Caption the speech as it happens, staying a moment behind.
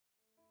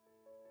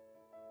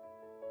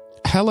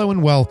Hello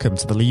and welcome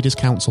to the Leaders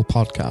Council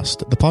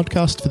podcast, the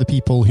podcast for the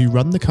people who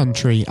run the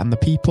country and the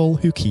people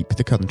who keep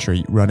the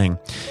country running.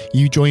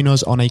 You join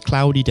us on a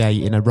cloudy day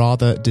in a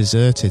rather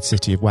deserted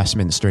city of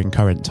Westminster in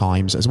current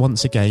times, as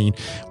once again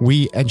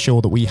we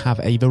ensure that we have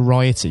a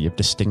variety of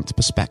distinct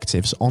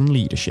perspectives on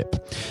leadership.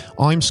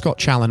 I'm Scott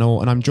Challinor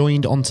and I'm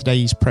joined on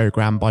today's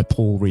programme by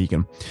Paul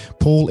Regan.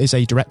 Paul is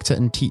a director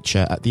and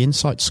teacher at the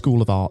Insight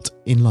School of Art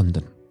in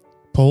London.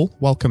 Paul,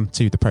 welcome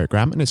to the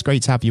programme, and it's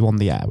great to have you on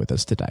the air with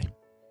us today.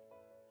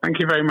 Thank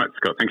you very much,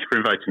 Scott. Thank you for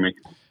inviting me.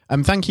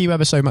 Thank you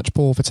ever so much,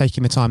 Paul, for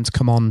taking the time to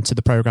come on to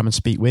the programme and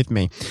speak with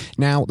me.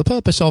 Now, the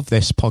purpose of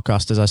this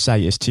podcast, as I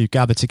say, is to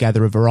gather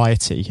together a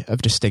variety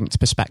of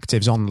distinct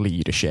perspectives on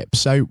leadership.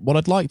 So what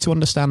I'd like to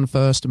understand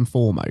first and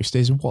foremost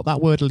is what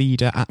that word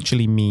leader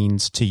actually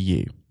means to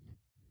you.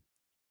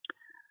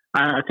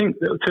 I think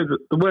the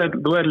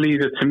word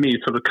leader to me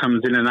sort of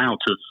comes in and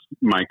out of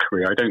my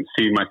career. I don't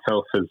see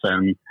myself as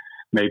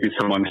maybe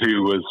someone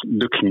who was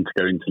looking to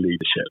go into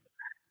leadership.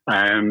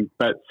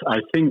 But I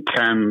think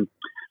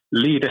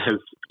leader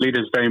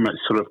has very much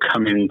sort of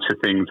come into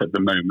things at the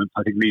moment.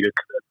 I think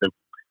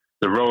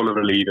the role of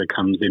a leader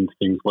comes into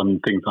things when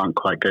things aren't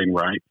quite going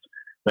right,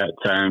 that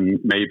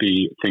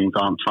maybe things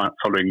aren't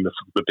following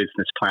the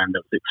business plan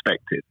that was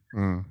expected.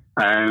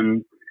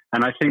 And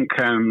I think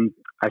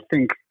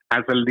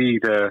as a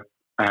leader,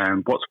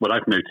 what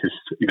I've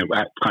noticed,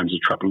 at times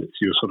of trouble, it's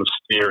you're sort of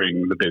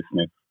steering the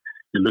business.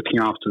 You're looking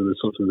after the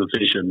sort of the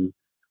vision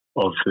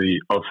of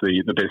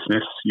the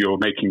business. You're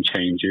making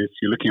changes.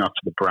 You're looking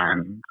after the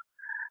brand.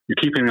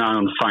 You're keeping an eye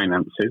on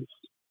finances,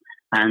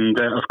 and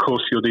of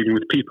course, you're dealing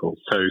with people.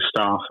 So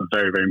staff are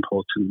very, very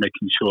important.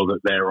 Making sure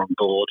that they're on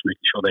board,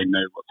 making sure they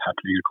know what's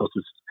happening. Of course,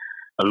 there's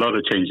a lot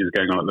of changes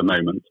going on at the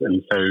moment,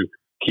 and so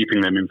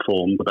keeping them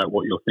informed about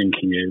what your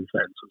thinking is,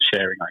 and sort of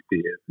sharing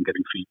ideas and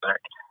getting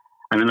feedback.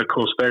 And then, of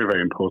course, very,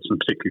 very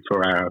important, particularly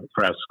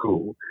for our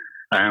school,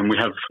 we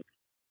have.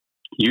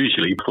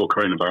 Usually, before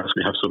coronavirus,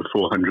 we have sort of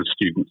 400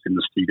 students in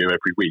the studio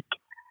every week.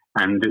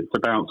 And it's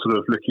about sort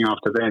of looking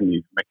after their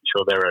needs, making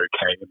sure they're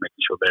okay and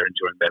making sure they're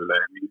enjoying their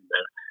learning,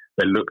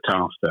 they're looked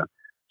after.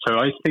 So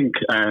I think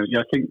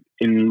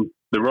in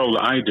the role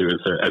that I do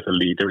as a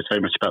leader, it's very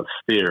much about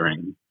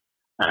steering.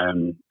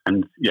 And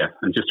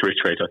just to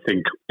reiterate, I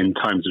think in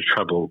times of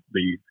trouble,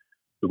 the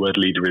word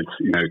leader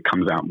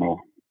comes out more.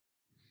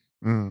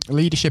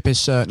 Leadership is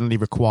certainly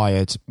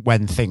required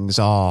when things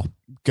are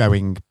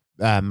going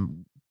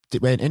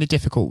in a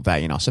difficult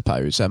vein, I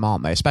suppose,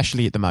 aren't they?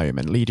 Especially at the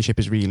moment, leadership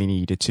is really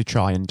needed to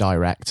try and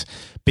direct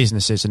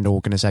businesses and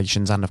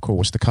organisations and, of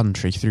course, the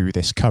country through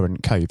this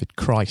current COVID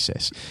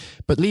crisis.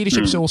 But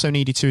leadership is also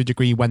needed to a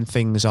degree when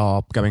things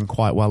are going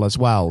quite well as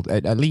well.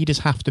 Leaders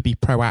have to be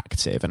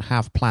proactive and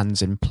have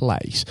plans in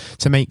place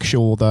to make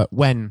sure that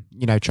when,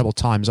 troubled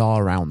times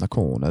are around the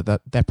corner,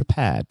 that they're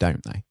prepared,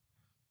 don't they?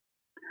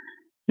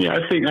 Yeah,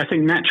 I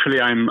think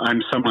naturally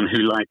I'm someone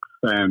who likes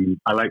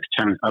I like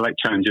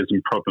challenges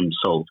and problem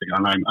solving,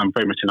 and I'm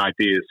very much an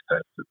ideas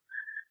person.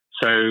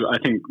 So I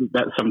think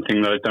that's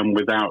something that I've done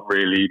without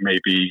really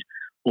maybe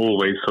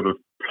always sort of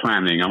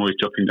planning. I'm always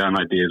jotting down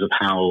ideas of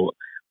how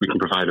we can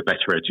provide a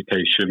better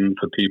education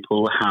for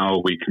people,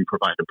 how we can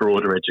provide a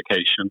broader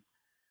education,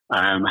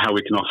 how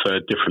we can offer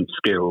different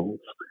skills,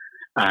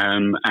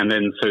 and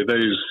then so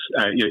those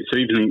so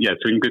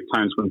in good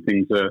times when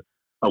things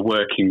are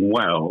working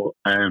well.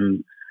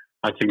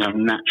 I think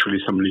I'm naturally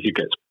somebody who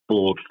gets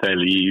bored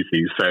fairly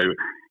easy. So,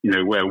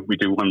 where we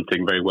do one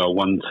thing very well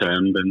one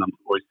term, then I'm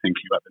always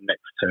thinking about the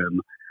next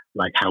term,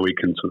 like how we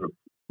can sort of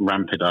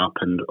ramp it up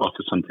and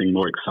offer something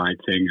more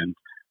exciting and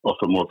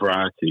offer more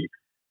variety.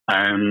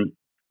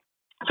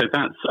 So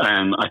that's,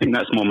 I think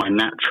that's more my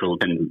natural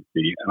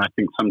tendency. And I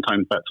think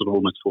sometimes that sort of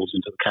almost falls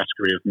into the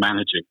category of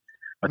managing.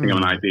 I think I'm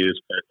an ideas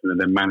person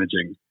and then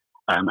managing.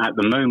 At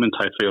the moment,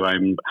 I feel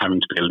I'm having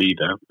to be a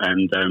leader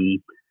and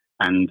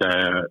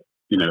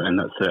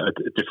that's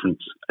a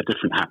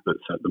different hat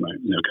that's at the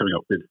moment, coming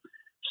up with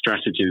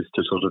strategies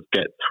to sort of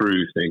get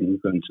through things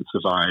and to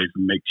survive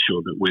and make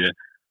sure that we're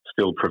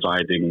still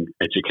providing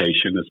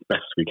education as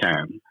best we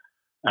can.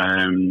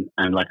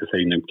 And like I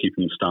say,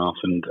 keeping staff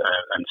and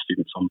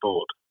students on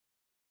board.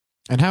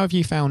 And how have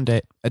you found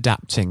it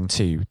adapting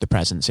to the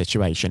present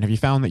situation? Have you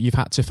found that you've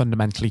had to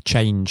fundamentally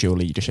change your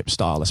leadership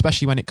style,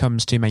 especially when it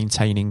comes to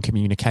maintaining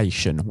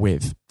communication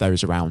with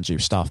those around you,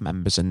 staff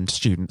members and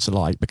students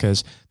alike?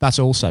 Because that's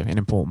also an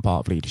important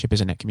part of leadership,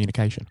 isn't it?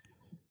 Communication.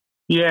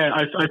 Yeah,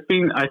 I've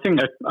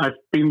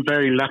been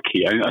very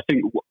lucky. I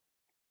think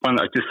one,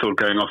 just sort of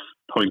going off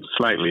point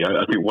slightly.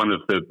 I think one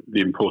of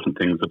the important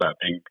things about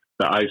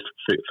that I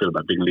feel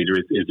about being a leader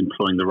is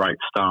employing the right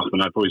staff,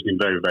 and I've always been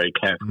very, very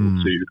careful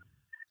to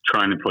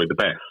try and employ the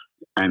best.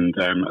 And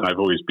I've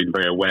always been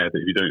very aware that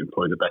if you don't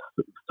employ the best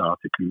at the start,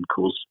 it can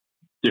cause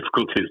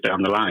difficulties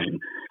down the line.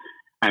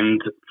 And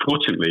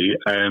fortunately,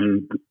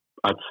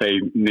 I'd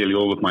say nearly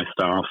all of my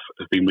staff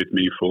have been with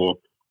me for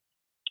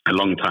a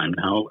long time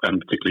now,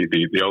 and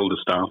particularly the older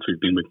staff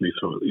who've been with me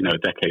for a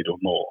decade or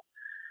more.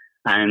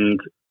 And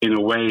in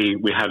a way,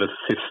 we had a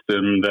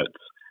system that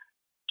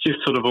just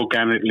sort of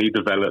organically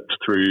developed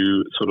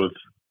through sort of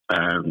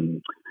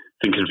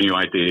thinking of new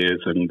ideas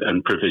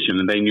and provision,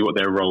 and they knew what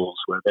their roles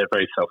were. They're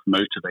very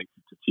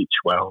self-motivated to teach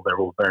well. They're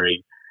all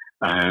very,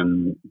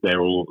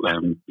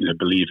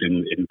 believe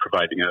in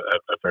providing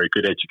a very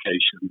good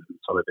education, and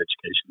solid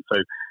education.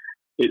 So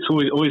it's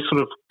always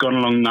sort of gone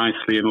along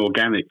nicely and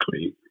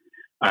organically.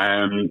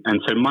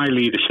 And so my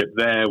leadership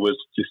there was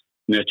just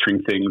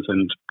nurturing things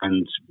and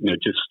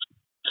just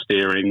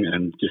steering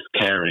and just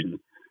caring.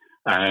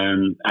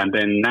 And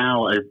then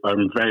now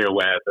I'm very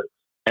aware that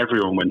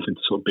everyone went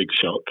into sort of big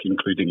shock,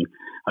 including,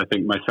 I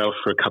think, myself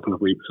for a couple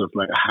of weeks of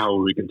like, how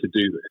are we going to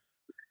do this?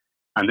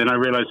 And then I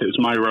realized it was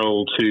my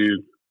role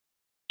to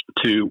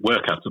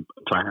work out a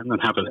plan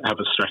and have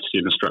a strategy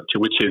and a structure,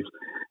 which is,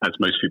 as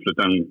most people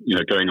have done,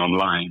 going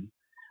online,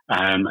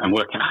 and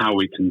work out how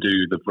we can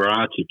do the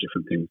variety of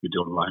different things we do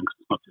online, because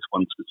it's not just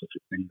one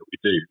specific thing that we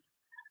do.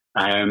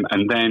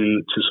 And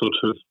then to sort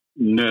of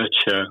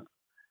nurture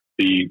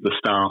the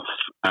staff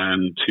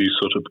to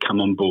sort of come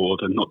on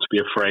board and not to be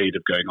afraid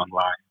of going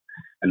online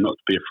and not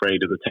to be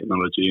afraid of the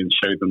technology and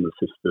show them the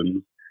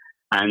systems.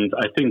 And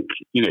I think,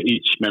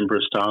 each member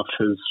of staff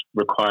has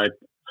required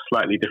a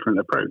slightly different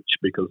approach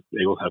because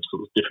they all have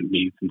sort of different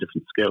needs and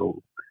different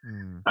skills.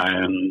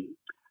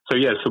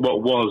 So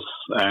what was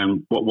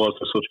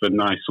a sort of a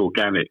nice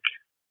organic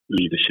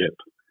leadership,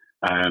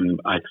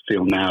 I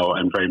feel now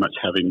I'm very much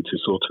having to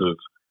sort of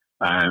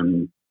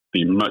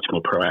be much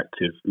more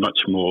proactive,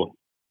 much more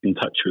in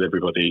touch with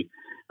everybody,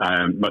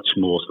 much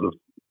more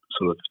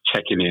sort of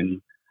checking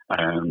in,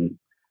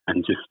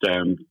 and just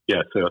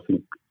So I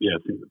think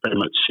very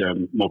much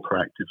more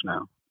proactive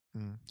now.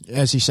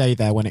 As you say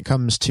there, when it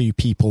comes to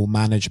people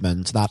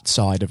management, that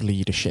side of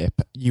leadership,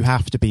 you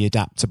have to be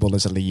adaptable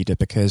as a leader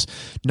because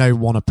no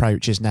one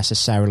approach is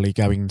necessarily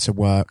going to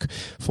work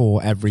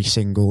for every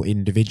single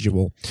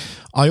individual.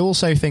 I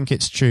also think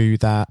it's true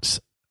that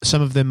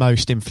some of the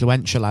most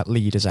influential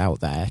leaders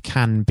out there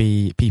can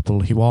be people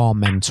who are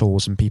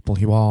mentors and people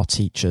who are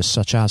teachers,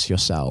 such as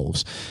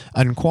yourselves.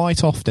 And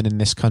quite often in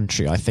this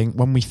country, I think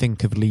when we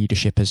think of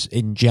leadership as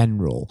in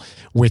general,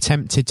 we're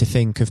tempted to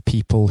think of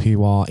people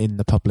who are in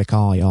the public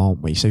eye,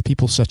 aren't we? So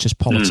people such as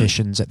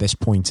politicians at this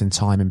point in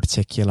time in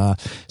particular,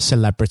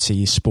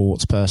 celebrities,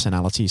 sports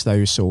personalities,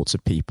 those sorts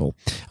of people.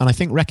 And I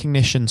think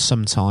recognition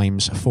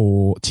sometimes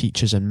for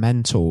teachers and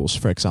mentors,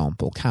 for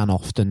example, can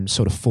often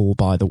sort of fall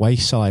by the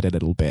wayside a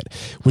little bit.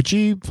 Would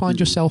you find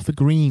yourself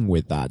agreeing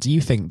with that? Do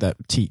you think that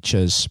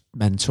teachers,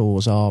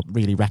 mentors are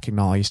really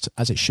recognised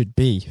as it should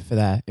be for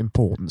their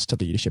importance to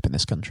leadership in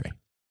this country?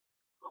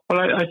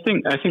 Well, I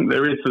think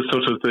there is a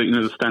sort of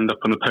the stand up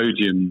on the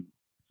podium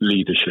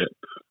leadership.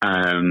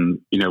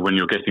 When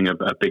you're getting a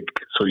big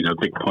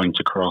big point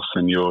across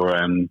and you're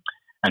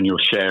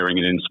sharing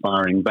and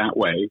inspiring that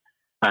way.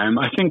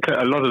 I think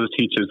a lot of the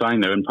teachers I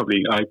know, and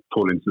probably I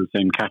fall into the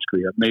same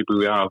category, maybe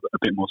we are a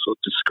bit more sort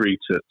of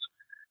discreet at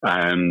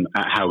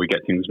how we get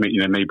things. Maybe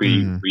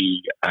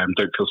we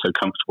don't feel so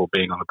comfortable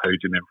being on a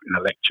podium in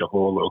a lecture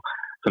hall or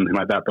something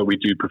like that, but we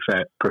do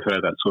prefer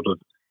that sort of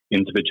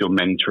individual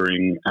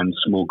mentoring and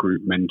small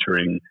group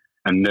mentoring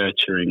and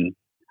nurturing,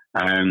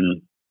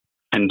 and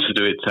to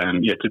do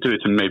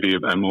it in maybe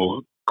a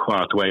more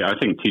quiet way. I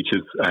think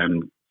teachers,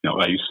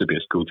 I used to be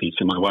a school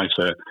teacher. My wife's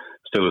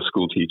still a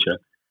school teacher,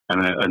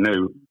 and I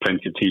know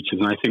plenty of teachers,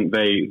 and I think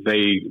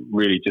they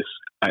really just,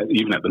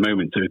 even at the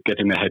moment, sort of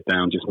getting their head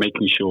down, just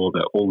making sure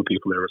that all the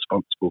people they're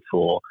responsible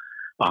for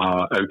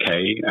are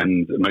okay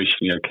and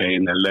emotionally okay,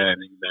 and they're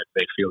learning, that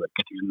they feel they're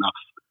getting enough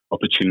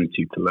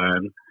opportunity to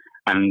learn.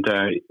 And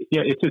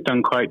it is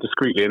done quite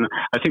discreetly. And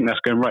I think that's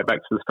going right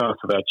back to the start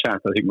of our chat.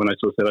 I think when I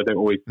sort of said I don't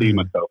always see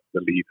myself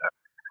as a leader,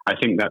 I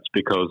think that's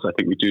because I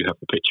think we do have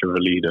the picture of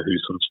a leader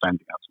who's sort of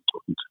standing out and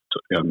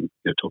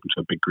talking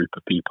to a big group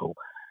of people.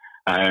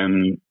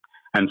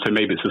 And so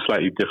maybe it's a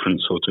slightly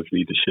different sort of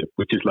leadership,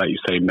 which is, like you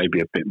say, maybe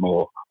a bit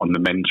more on the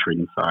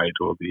mentoring side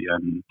or the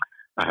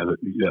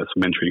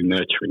mentoring,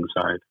 nurturing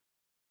side.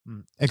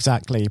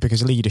 Exactly,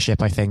 because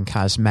leadership, I think,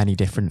 has many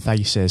different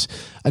faces.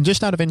 And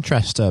just out of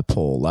interest,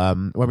 Paul,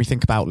 when we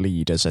think about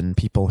leaders and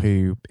people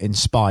who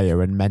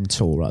inspire and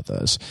mentor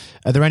others,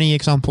 are there any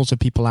examples of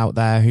people out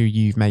there who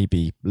you've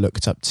maybe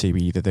looked up to,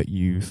 either that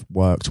you've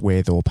worked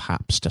with or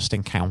perhaps just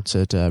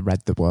encountered,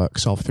 read the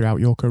works of throughout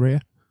your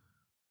career?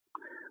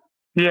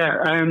 There's.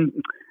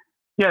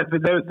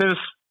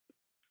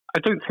 I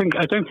don't think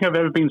I've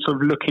ever been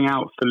sort of looking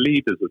out for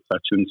leaders as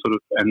such,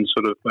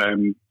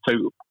 So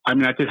I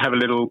mean, I did have a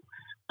little,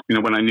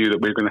 when I knew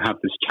that we were going to have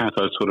this chat,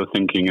 I was sort of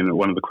thinking, and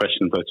one of the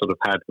questions I sort of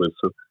had was,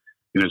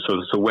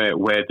 so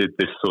where did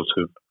this sort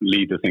of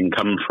leader thing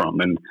come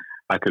from? And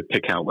I could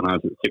pick out when I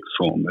was at sixth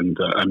form, and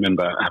I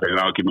remember having an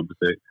argument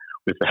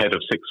with the head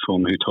of sixth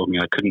form who told me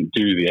I couldn't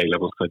do the A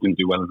levels because I didn't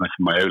do well enough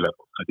in my O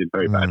levels. I did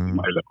very badly in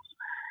my O levels.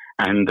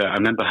 And I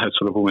remember her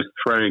sort of almost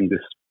throwing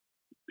this,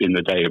 in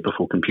the day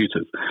before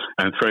computers,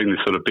 and throwing this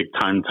sort of big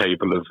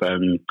timetable of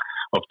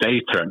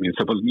data at me and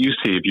said, well, you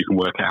see if you can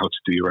work out how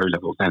to do your O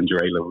levels and your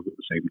A levels at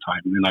the same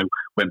time. And then I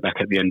went back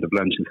at the end of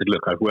lunch and said,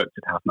 look, I've worked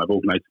it out and I've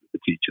organised it with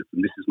the teachers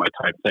and this is my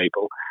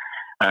timetable.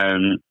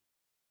 And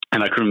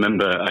I can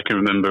remember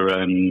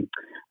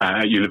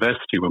at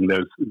university when there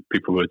was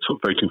people were sort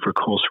of voting for a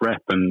course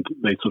rep, and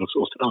they sort of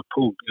said, "Oh,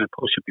 Paul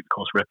should be the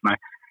course rep." And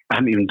I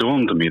hadn't even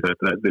dawned on me that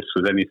this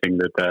was anything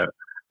that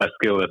a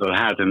skill that I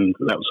had, and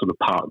that was sort of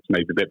parked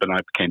maybe a bit. But I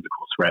became the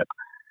course rep,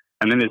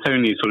 and then it's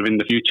only sort of in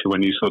the future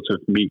when you sort of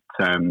meet.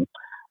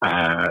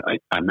 I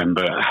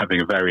remember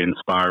having a very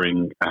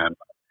inspiring.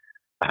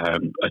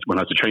 When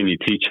I was a trainee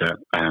teacher,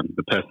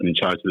 the person in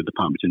charge of the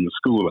department in the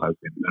school I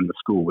was in, and the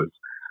school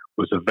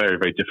was a very,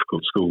 very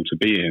difficult school to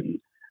be in.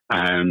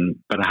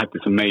 But I had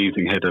this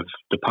amazing head of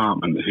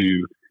department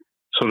who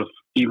sort of,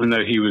 even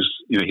though he was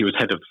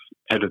head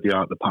of the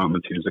art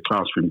department, he was a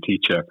classroom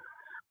teacher,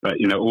 but,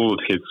 all of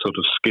his sort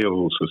of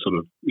skills were sort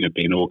of,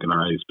 being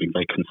organised, being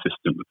very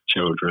consistent with the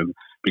children,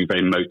 being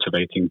very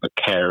motivating, but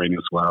caring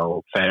as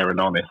well, fair and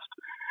honest,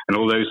 and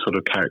all those sort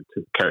of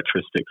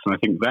characteristics. And I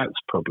think that's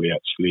probably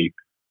actually,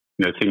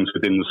 things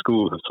within the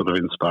school have sort of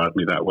inspired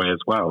me that way as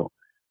well.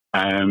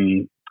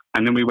 And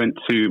then we went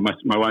to,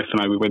 my wife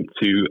and I, we went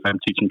to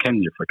teach in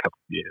Kenya for a couple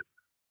of years.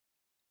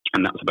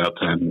 And that was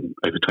about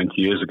over 20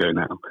 years ago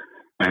now.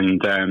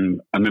 And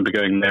I remember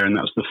going there, and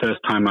that was the first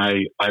time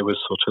I was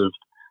sort of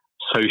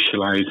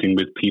socializing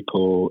with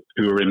people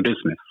who were in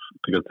business,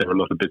 because there were a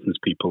lot of business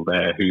people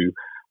there who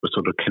were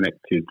sort of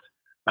connected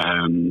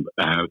to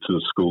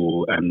the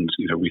school, and,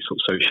 we sort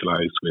of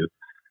socialized with.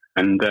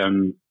 And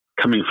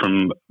coming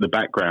from the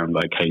background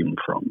I came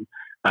from,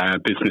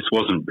 business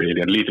wasn't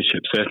really, and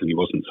leadership certainly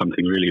wasn't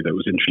something really that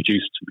was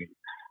introduced to me,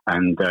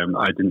 and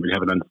I didn't really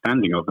have an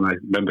understanding of. And I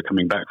remember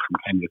coming back from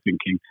Kenya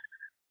thinking,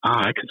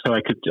 I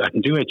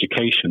can do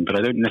education, but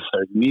I don't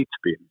necessarily need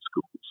to be in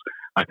schools.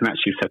 I can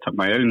actually set up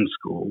my own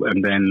school,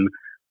 and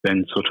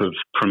then sort of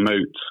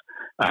promote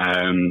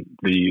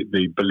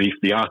the belief,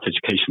 the art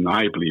education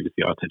I believe is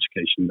the art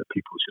education that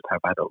people should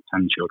have, adults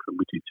and children.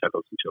 We teach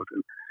adults and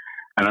children,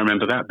 and I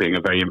remember that being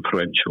a very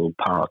influential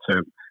part.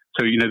 So,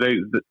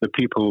 the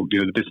people,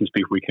 the business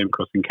people we came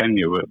across in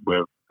Kenya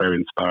were very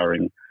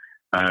inspiring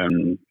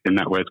in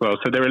that way as well.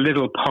 So there are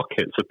little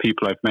pockets of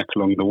people I've met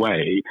along the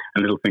way,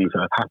 and little things that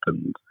have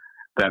happened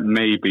that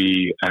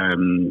maybe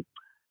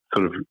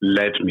sort of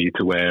led me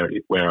to where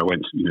I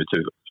went,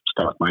 to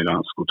start my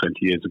art school 20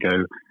 years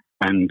ago,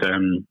 and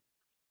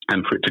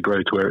for it to grow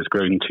to where it's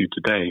grown to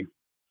today.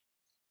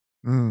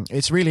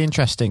 It's really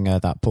interesting,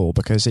 that, Paul,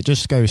 because it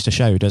just goes to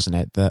show, doesn't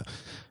it, that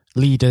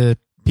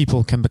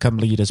people can become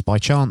leaders by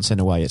chance in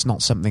a way. It's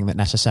not something that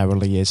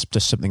necessarily is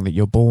just something that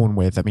you're born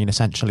with. I mean,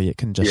 essentially it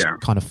can just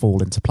kind of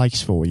fall into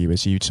place for you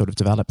as you sort of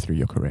develop through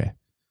your career.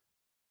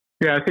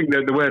 Yeah, I think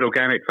the word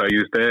organic I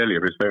used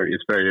earlier is very, it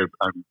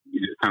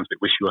sounds a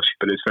bit wishy-washy,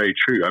 but it's very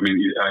true. I mean,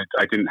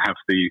 I didn't have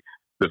the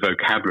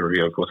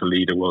vocabulary of what a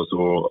leader was,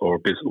 or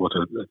what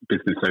a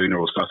business owner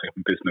or starting up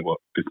a business, what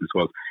business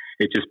was.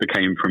 It just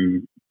became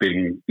from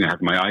being,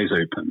 having my eyes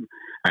open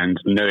and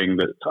knowing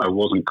that I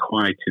wasn't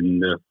quite in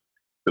the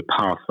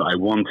path that I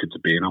wanted to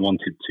be, and I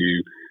wanted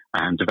to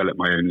develop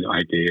my own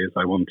ideas.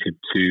 I wanted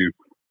to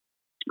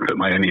put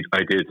my own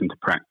ideas into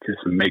practice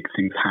and make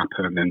things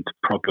happen and to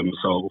problem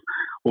solve.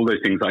 All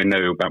those things I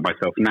know about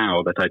myself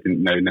now that I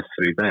didn't know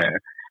necessarily there.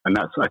 And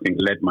that's, I think,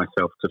 led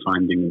myself to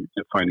finding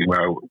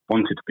where I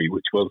wanted to be,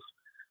 which was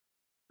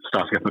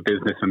starting up a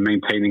business and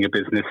maintaining a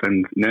business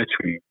and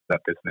nurturing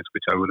that business,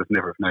 which I would have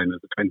never have known as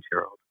a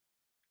 20-year-old.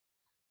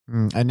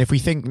 And if we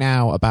think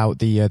now about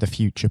the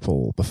future,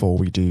 Paul, before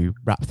we do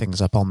wrap things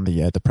up on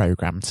the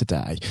programme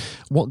today,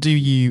 what do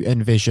you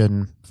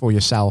envision for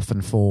yourself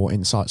and for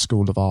Insight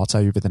School of Art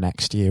over the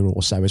next year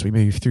or so as we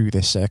move through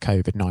this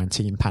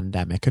COVID-19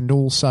 pandemic? And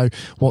also,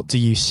 what do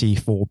you see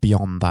for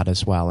beyond that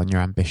as well, and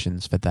your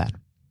ambitions for then?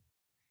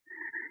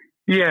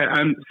 Yeah,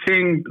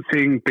 seeing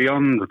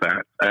beyond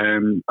that,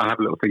 I'll have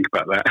a little think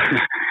about that.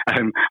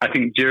 I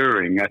think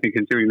during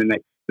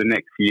the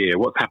next year,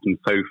 what's happened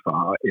so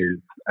far is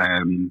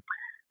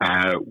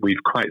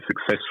we've quite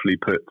successfully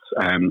put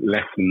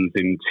lessons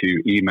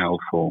into email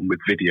form with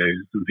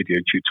videos and video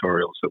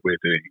tutorials that we're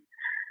doing.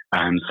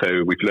 And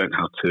so we've learned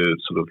how to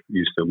sort of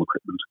use film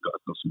equipment. We've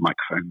got some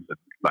microphones and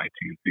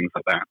lighting and things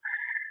like that.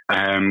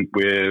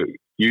 We're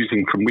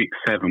using from week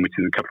 7, which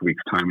is a couple of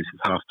weeks' time, which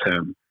is half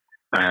term.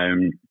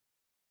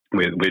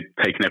 We're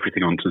taking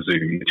everything onto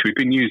Zoom, which we've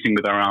been using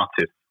with our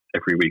artists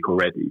every week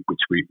already, which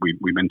we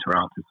mentor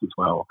artists as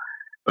well.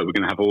 But we're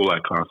going to have all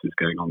our classes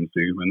going on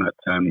Zoom,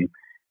 and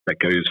that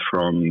goes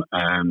from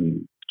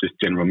just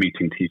general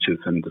meeting teachers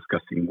and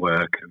discussing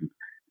work and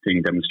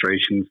seeing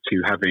demonstrations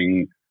to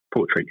having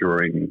portrait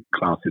drawing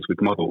classes with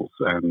models,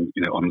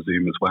 on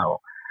Zoom as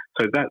well.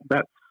 So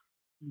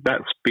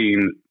that's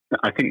been,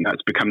 I think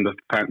that's become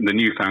the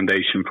new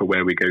foundation for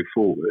where we go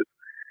forward.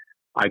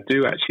 I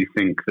do actually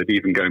think that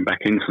even going back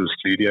into the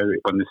studio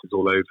when this is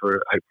all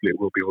over, hopefully it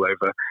will be all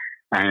over,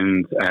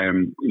 and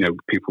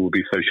people will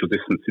be social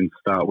distancing to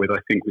start with, I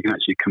think we can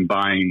actually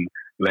combine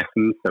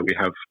lessons. So we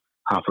have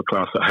half a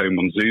class at home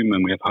on Zoom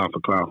and we have half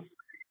a class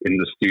in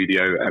the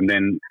studio, and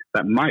then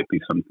that might be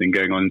something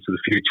going on into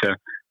the future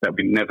that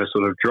we never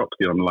sort of drop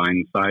the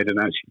online side and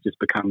actually just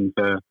becomes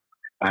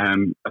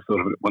a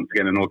sort of, once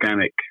again, an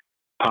organic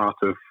part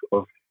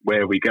of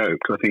where we go.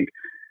 Because I think,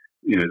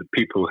 the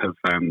people have,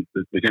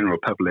 the general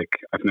public,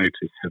 I've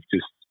noticed, have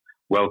just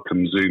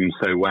welcomed Zoom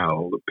so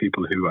well that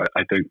people who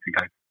I don't think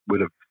I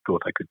would have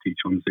thought I could teach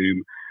on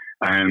Zoom,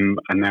 and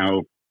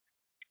now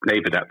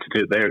they've adapted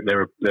to it.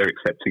 They're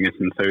accepting it,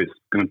 and so it's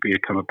going to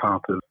become a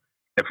part of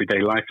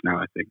everyday life now,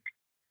 I think.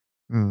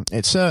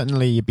 It's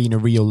certainly been a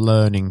real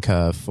learning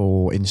curve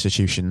for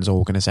institutions,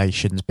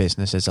 organisations,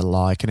 businesses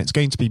alike, and it's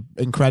going to be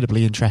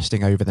incredibly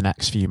interesting over the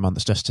next few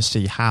months just to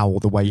see how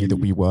the way that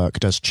we work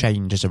does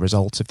change as a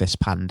result of this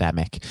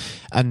pandemic.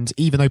 And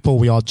even though, Paul,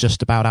 we are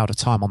just about out of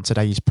time on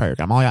today's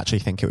programme, I actually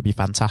think it would be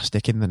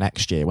fantastic in the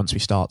next year, once we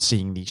start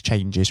seeing these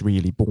changes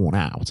really borne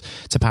out,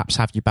 to perhaps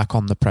have you back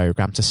on the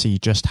programme to see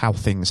just how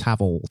things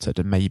have altered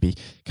and maybe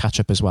catch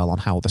up as well on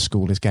how the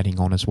school is getting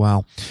on as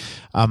well.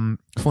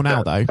 For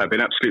now, though, that'd be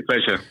an absolute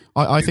pleasure.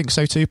 I think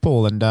so too,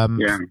 Paul. And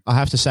I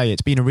have to say,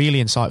 it's been a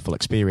really insightful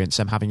experience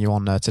having you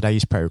on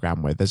today's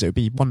programme with us. It would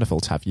be wonderful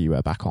to have you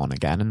back on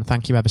again. And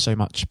thank you ever so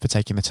much for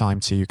taking the time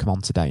to come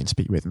on today and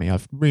speak with me.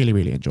 I've really,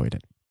 really enjoyed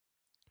it.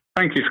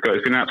 Thank you, Scott.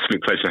 It's been an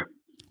absolute pleasure.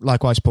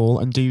 Likewise, Paul.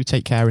 And do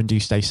take care and do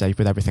stay safe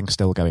with everything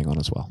still going on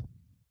as well.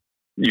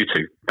 You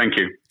too. Thank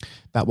you.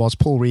 That was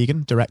Paul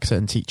Regan, Director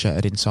and Teacher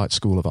at Insight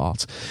School of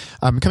Art.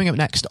 Coming up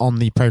next on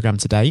the programme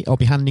today, I'll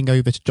be handing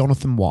over to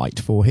Jonathan White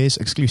for his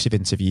exclusive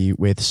interview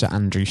with Sir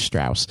Andrew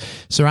Strauss.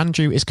 Sir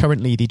Andrew is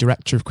currently the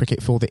Director of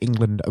Cricket for the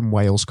England and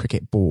Wales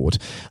Cricket Board.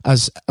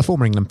 As a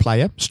former England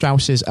player,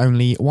 Strauss is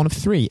only one of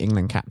 3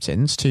 England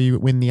captains to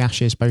win the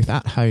Ashes both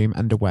at home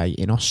and away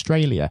in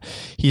Australia.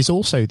 He is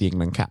also the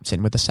England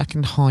captain with the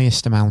second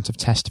highest amount of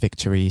Test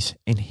victories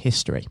in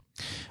history.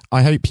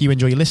 I hope you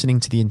enjoy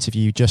listening to the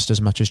interview just as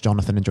much as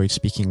Jonathan enjoyed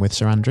speaking with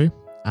Sir Andrew,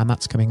 and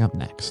that's coming up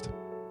next.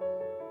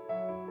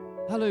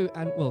 Hello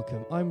and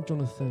welcome. I'm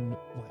Jonathan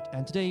White,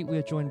 and today we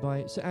are joined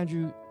by Sir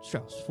Andrew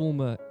Strauss,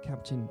 former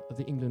captain of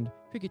the England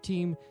cricket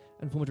team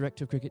and former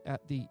director of cricket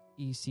at the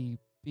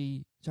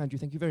ECB. Sir Andrew,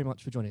 thank you very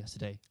much for joining us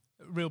today.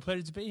 Real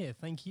pleasure to be here.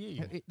 Thank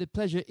you. The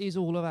pleasure is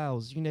all of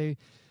ours. Andrew,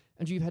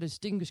 you've had a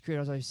distinguished career,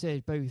 as I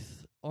said,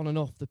 both on and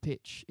off the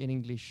pitch in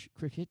English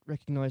cricket,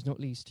 recognised not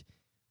least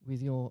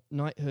with your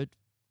knighthood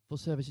for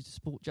services to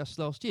sport just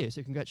last year.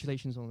 So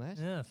congratulations on that.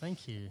 Yeah,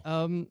 thank you.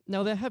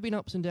 Now, there have been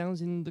ups and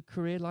downs in the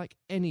career, like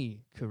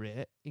any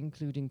career,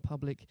 including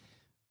public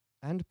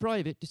and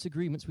private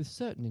disagreements with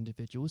certain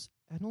individuals.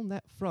 And on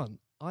that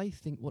front, I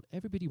think what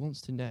everybody wants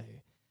to know,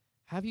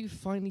 have you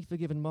finally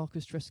forgiven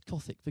Marcus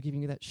Trescothick for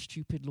giving you that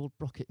stupid Lord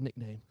Brocket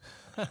nickname?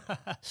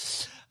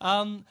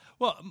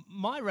 Well,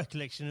 my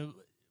recollection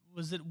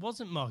was that it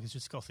wasn't Marcus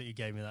Trescothick who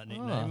gave me that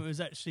nickname. It was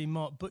actually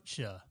Mark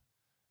Butcher.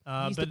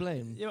 He's to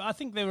blame. I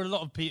think there were a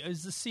lot of people. It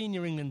was the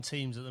senior England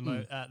teams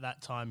at that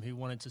time who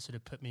wanted to sort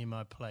of put me in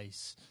my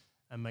place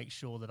and make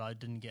sure that I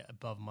didn't get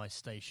above my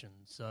station.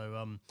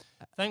 So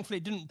thankfully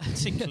it didn't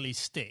particularly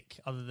stick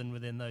other than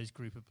within those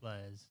group of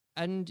players.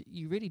 And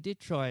you really did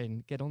try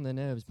and get on their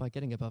nerves by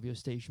getting above your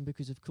station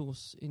because, of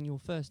course, in your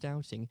first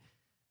outing,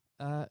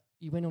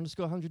 you went on to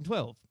score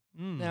 112.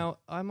 Now,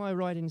 am I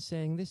right in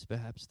saying this,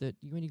 perhaps, that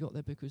you only got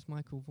there because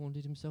Michael Vaughan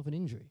did himself an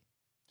injury?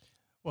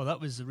 Well,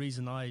 that was the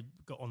reason I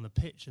got on the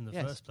pitch in the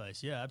first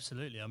place. Yeah,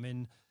 absolutely. I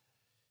mean,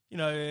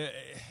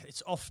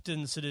 it's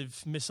often sort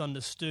of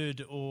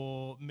misunderstood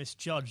or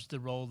misjudged the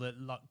role that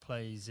luck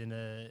plays in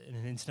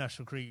an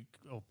international cricket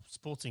or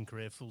sporting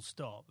career, full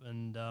stop.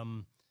 And,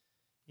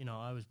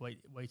 I was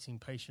waiting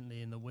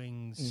patiently in the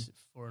wings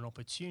for an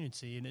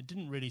opportunity, and it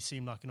didn't really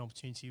seem like an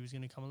opportunity was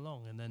going to come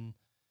along. And then,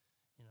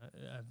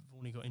 I've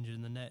only got injured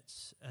in the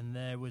nets, and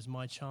there was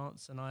my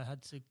chance, and I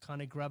had to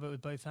kind of grab it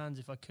with both hands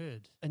if I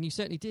could. And you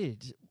certainly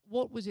did.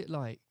 What was it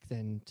like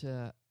then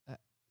to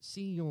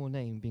see your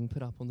name being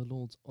put up on the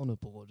Lord's Honour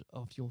Board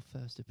after your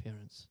first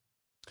appearance?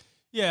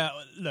 Yeah,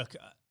 look,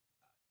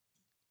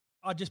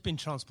 I'd just been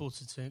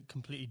transported to a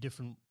completely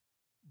different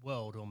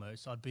world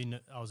almost. I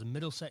was a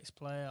Middlesex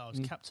player, I was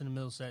captain of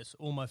Middlesex,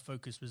 all my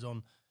focus was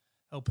on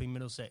helping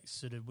Middlesex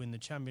sort of win the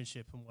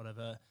championship and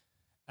whatever.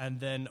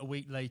 And then a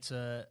week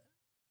later,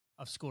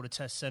 I've scored a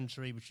Test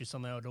century, which is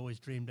something I'd always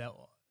dreamed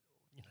out,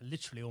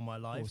 literally all my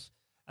life.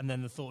 And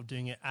then the thought of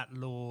doing it at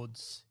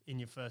Lord's in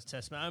your first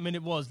Test match. I mean,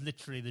 it was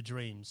literally the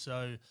dream.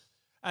 So,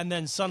 and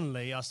then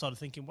suddenly I started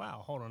thinking,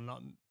 wow, hold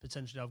on,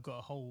 potentially I've got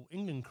a whole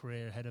England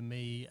career ahead of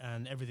me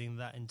and everything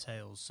that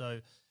entails.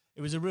 So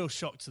it was a real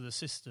shock to the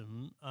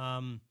system.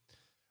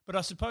 But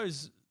I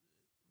suppose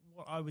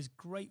what I was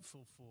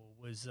grateful for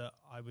was that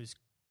I was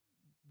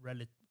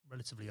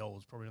relatively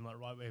old, probably not the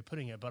right way of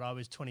putting it, but I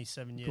was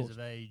 27 years of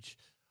age.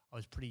 I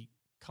was pretty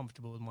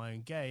comfortable with my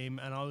own game,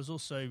 and I was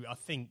also, I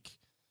think,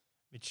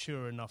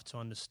 mature enough to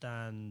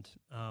understand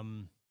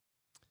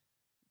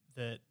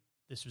that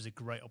this was a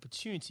great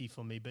opportunity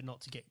for me, but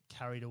not to get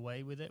carried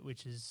away with it,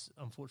 which is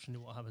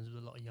unfortunately what happens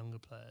with a lot of younger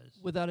players.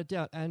 Without a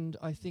doubt, and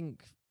I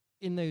think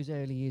in those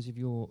early years of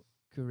your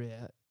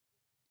career,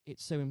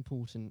 it's so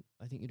important,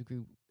 I think you'd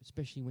agree,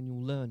 especially when you're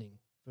learning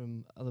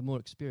from other more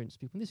experienced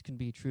people, and this can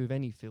be true of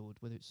any field,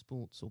 whether it's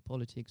sports or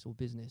politics or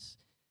business,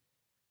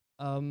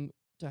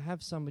 to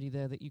have somebody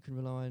there that you can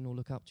rely on or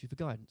look up to for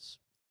guidance.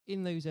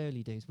 In those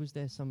early days, was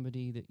there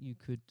somebody that you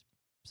could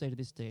say to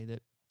this day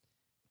that,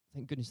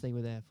 thank goodness they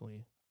were there for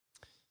you?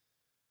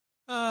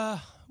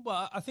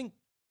 Well, I think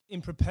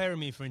in preparing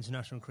me for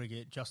international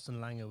cricket, Justin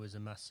Langer was a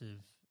massive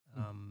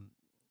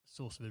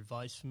source of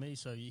advice for me.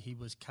 So he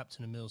was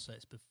captain of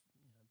Middlesex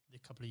a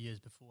couple of years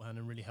beforehand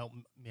and really helped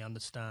me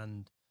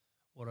understand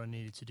what I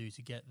needed to do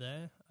to get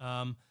there.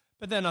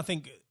 But then I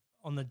think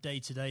on the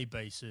day-to-day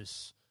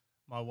basis,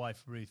 my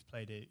wife Ruth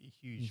played a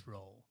huge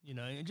role,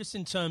 just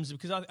in terms of,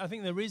 because I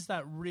think there is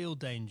that real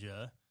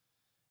danger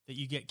that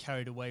you get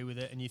carried away with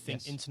it and you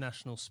think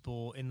international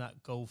sport in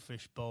that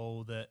goldfish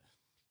bowl that,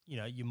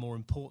 you're more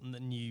important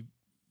than you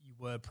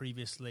were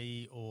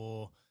previously,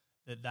 or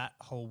that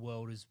whole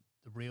world is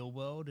the real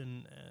world.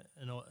 And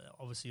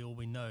obviously all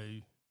we know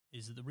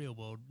is that the real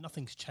world,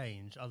 nothing's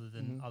changed other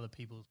than other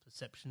people's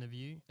perception of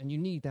you. And you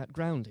need that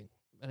grounding.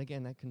 And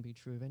again, that can be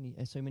true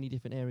of so many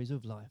different areas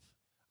of life.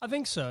 I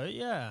think so,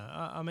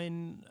 yeah. I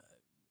mean,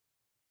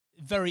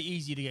 very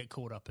easy to get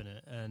caught up in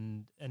it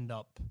and end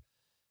up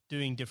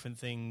doing different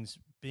things,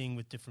 being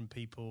with different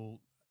people,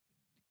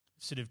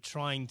 sort of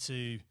trying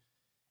to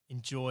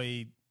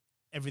enjoy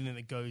everything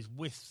that goes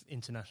with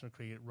international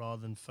cricket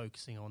rather than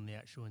focusing on the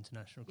actual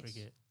international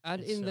cricket.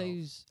 And itself. In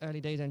those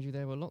early days, Andrew,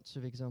 there were lots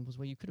of examples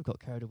where you could have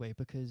got carried away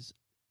because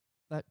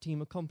that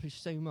team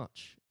accomplished so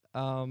much.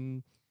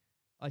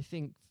 I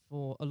think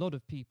for a lot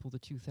of people, the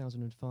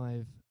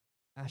 2005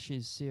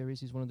 Ashes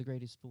series is one of the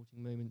greatest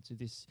sporting moments of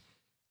this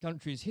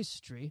country's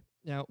history.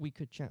 Now, we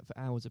could chat for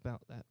hours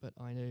about that, but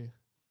I know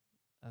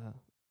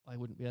I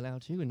wouldn't be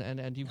allowed to,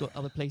 and you've got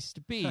other places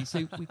to be,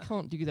 so we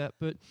can't do that.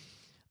 But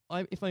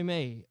if I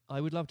may,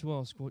 I would love to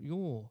ask what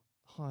your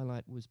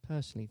highlight was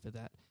personally for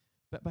that,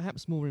 but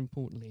perhaps more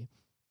importantly,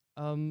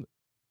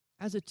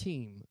 as a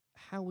team,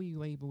 how were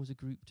you able as a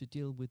group to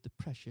deal with the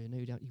pressure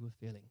no doubt you were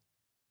feeling?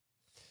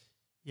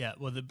 Yeah,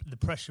 well, the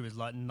pressure is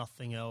like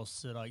nothing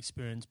else that I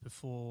experienced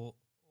before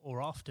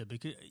or after,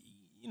 because,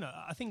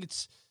 I think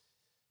it's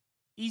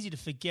easy to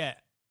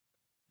forget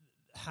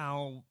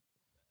how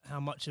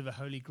much of a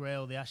holy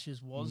grail the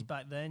Ashes was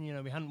back then.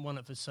 We hadn't won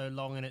it for so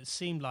long, and it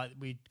seemed like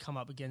we'd come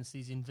up against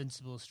these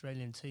invincible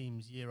Australian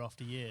teams year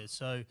after year.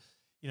 So,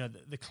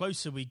 the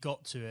closer we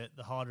got to it,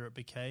 the harder it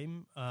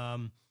became.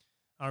 I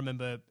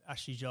remember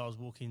Ashley Giles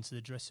walking into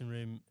the dressing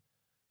room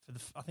for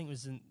I think it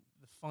was in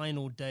the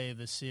final day of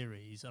the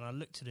series, and I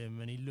looked at him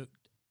and he looked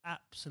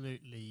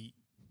absolutely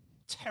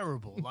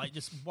terrible, like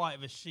just white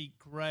of a sheet,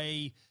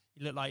 grey.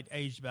 He looked like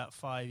aged about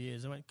 5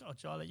 years. I went, God,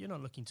 Charlie, you're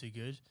not looking too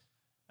good.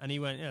 And he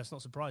went, yeah, it's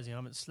not surprising. I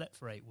haven't slept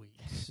for 8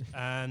 weeks.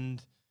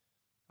 And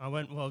I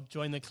went, well,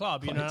 join the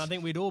club. And I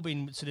think we'd all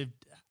been sort of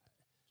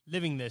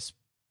living this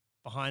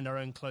behind our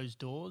own closed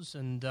doors.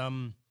 And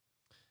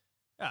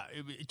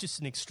it's just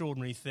an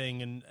extraordinary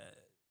thing. And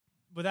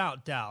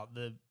without doubt,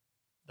 the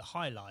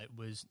highlight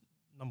was,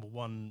 number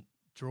one,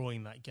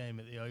 drawing that game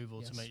at the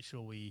Oval to make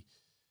sure we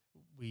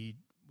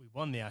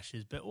won the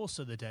Ashes, but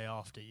also the day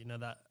after,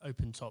 that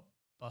open-top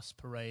bus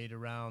parade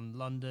around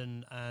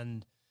London,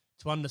 and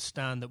to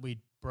understand that we'd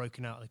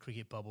broken out of the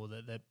cricket bubble,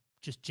 that they're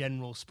just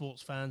general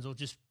sports fans or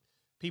just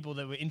people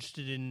that were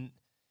interested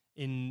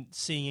in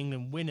seeing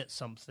England win at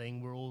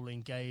something were all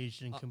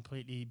engaged and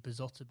completely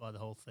besotted by the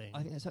whole thing. I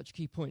think that's such a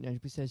key point now,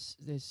 because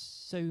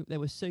there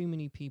were so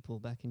many people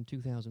back in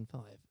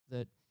 2005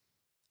 that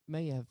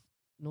may have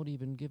not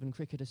even given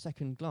cricket a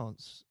second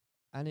glance,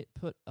 and it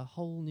put a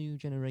whole new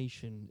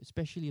generation,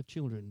 especially of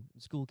children,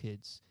 school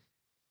kids,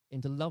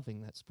 into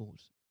loving that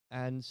sport.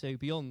 And so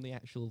beyond the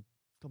actual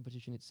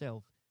competition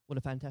itself, what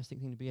a fantastic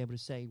thing to be able to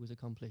say was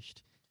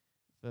accomplished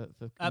for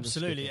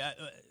absolutely.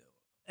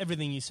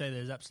 Everything you say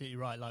there is absolutely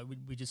right. Like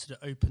we just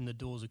sort of opened the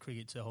doors of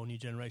cricket to a whole new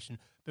generation.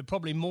 But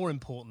probably more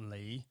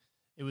importantly,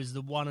 it was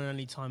the one and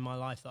only time in my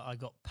life that I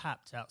got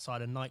papped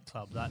outside a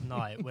nightclub that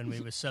night when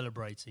we were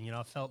celebrating.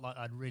 I felt like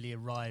I'd really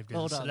arrived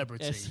as a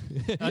celebrity. Yes.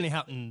 It only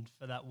happened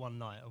for that one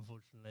night,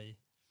 unfortunately.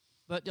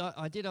 But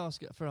I did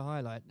ask for a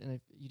highlight, and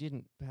if you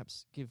didn't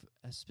perhaps give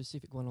a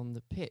specific one on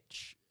the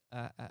pitch,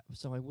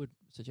 so I would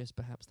suggest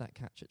perhaps that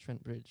catch at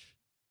Trent Bridge.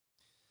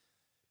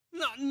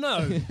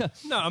 No.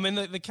 I mean,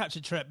 the catch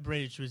at Trent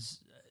Bridge was,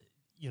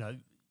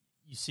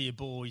 you see a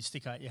ball, you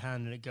stick out your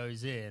hand and it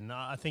goes in.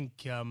 I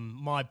think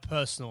my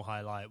personal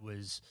highlight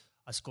was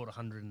I scored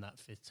 100 in that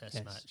fifth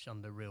test match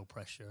under real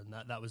pressure. And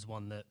that was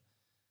one that,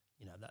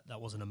 that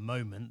wasn't a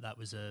moment. That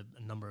was a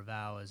number of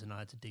hours, and I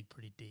had to dig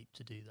pretty deep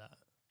to do that.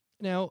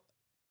 Now,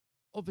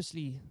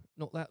 obviously,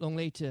 not that long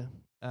later,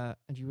 and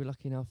you were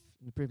lucky enough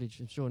and the privilege,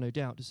 I'm sure, no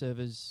doubt, to serve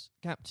as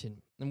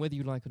captain. And whether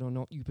you like it or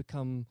not, you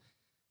become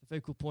the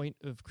focal point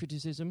of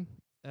criticism.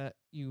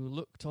 You were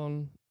looked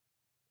on,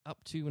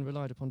 up to, and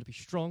relied upon to be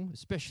strong,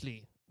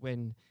 especially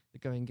when the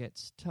going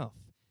gets tough.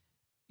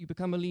 You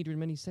become a leader in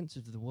many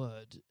senses of the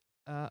word.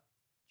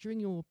 During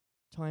your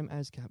time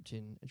as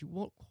captain,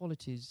 what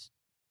qualities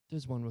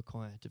does one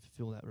require to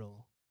fulfill that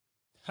role?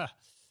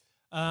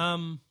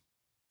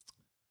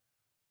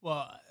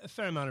 Well, a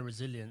fair amount of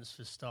resilience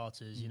for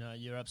starters.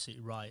 You're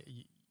absolutely right.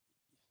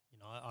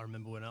 I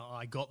remember when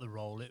I got the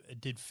role,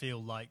 it did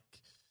feel like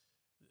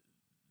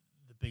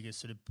the biggest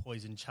sort of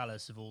poison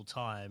chalice of all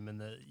time, and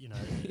the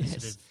Yes.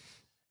 sort of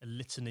a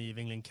litany of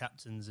England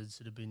captains had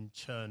sort of been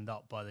churned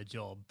up by the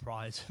job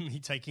prior to me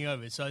taking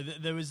over. So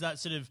there was that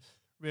sort of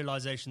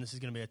realization this is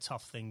going to be a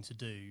tough thing to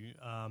do,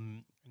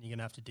 and you're going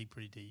to have to dig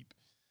pretty deep.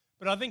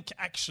 But I think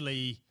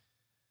actually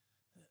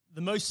the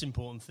most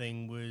important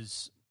thing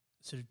was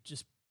sort of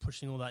just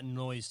pushing all that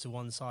noise to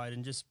one side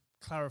and just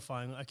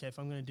clarifying, okay, if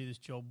I'm going to do this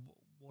job,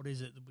 what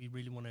is it that we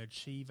really want to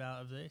achieve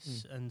out of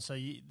this? And so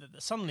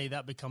suddenly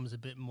that becomes a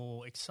bit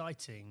more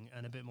exciting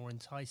and a bit more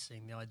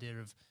enticing, the idea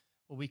of,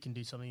 well, we can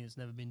do something that's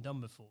never been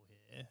done before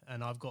here,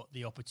 and I've got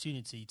the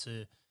opportunity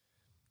to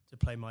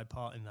play my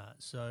part in that.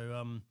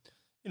 So,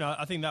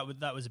 I think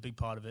that was a big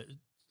part of it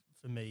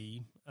for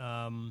me.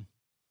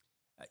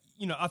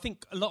 I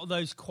think a lot of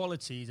those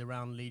qualities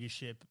around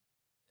leadership,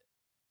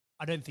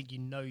 I don't think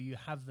you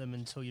have them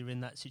until you're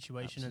in that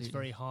situation. Absolutely. It's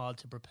very hard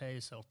to prepare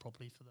yourself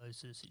properly for those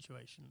sort of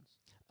situations.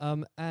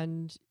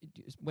 And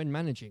when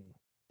managing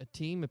a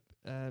team,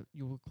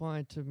 you're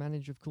required to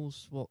manage, of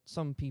course, what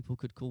some people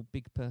could call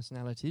big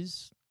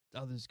personalities.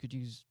 Others could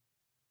use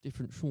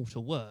different, shorter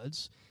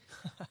words.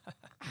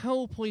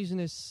 How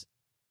poisonous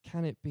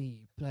can it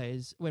be,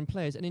 when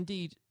players, and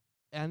indeed,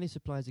 and this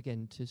applies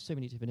again to so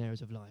many different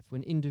areas of life,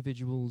 when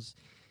individuals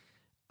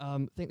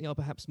think they are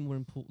perhaps more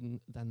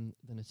important than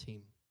a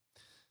team?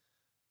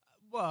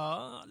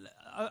 Well,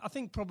 I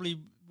think probably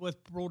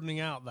worth broadening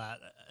out that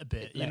a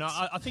bit.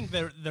 I think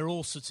there are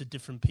all sorts of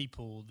different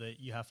people that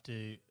you have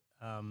to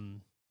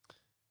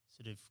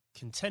sort of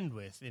contend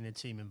with in a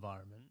team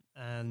environment,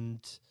 and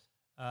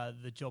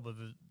the job of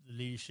the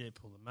leadership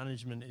or the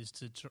management is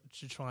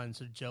to try and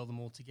sort of gel them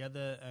all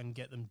together and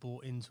get them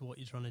bought into what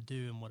you're trying to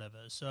do and whatever.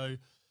 So,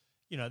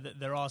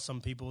 there are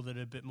some people that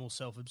are a bit more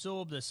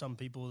self-absorbed. There's some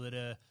people that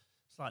are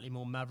slightly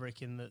more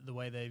maverick in the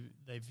way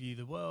they view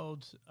the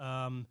world.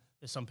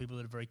 There's some people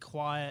that are very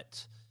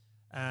quiet.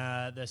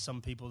 There's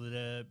some people that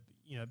are,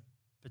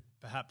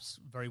 perhaps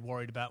very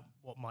worried about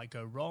what might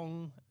go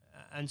wrong.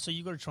 And so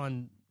you've got to try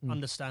and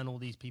understand all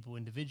these people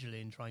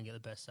individually and try and get the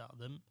best out of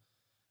them.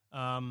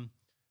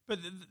 But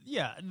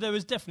there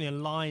was definitely a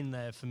line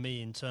there for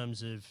me in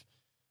terms of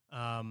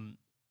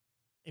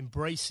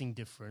embracing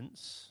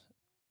difference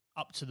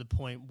up to the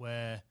point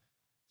where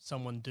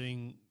someone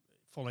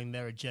following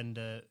their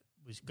agenda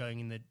was going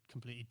in a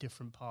completely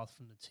different path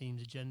from the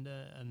team's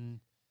agenda.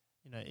 And,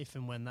 if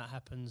and when that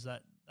happens,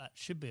 that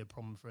should be a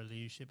problem for a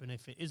leadership. And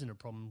if it isn't a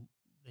problem,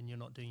 then you're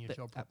not doing your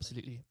job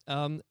properly.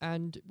 Absolutely.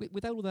 And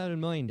with all that in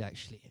mind,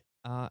 actually,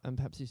 and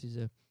perhaps this is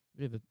a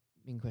bit of a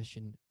mean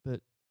question,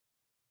 but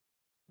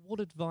what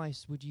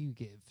advice would you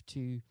give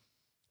to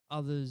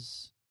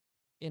others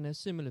in a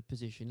similar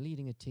position,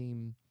 leading a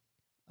team,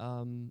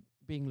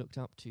 being looked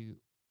up to?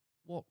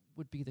 What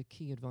would be the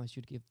key advice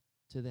you'd give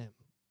to them,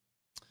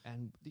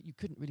 and that you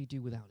couldn't really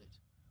do without it?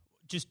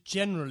 Just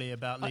generally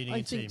about leading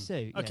a team? I think so,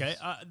 yes. Okay,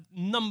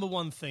 number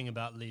one thing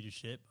about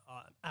leadership,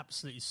 I'm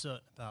absolutely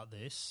certain about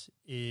this,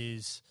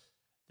 is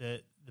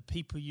that the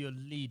people you're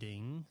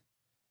leading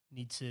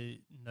need to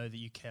know that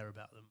you care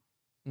about them.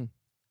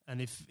 And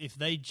if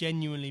they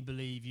genuinely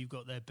believe you've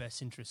got their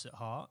best interests at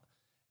heart,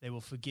 they will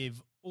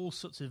forgive all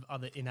sorts of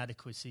other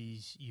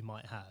inadequacies you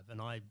might have, and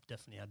I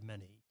definitely had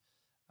many,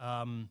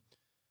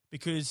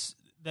 because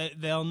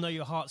they'll know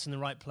your heart's in the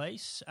right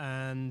place,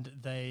 and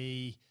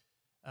they'll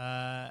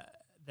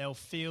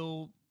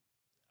feel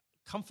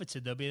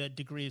comforted. There'll be a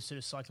degree of sort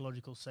of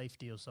psychological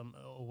safety or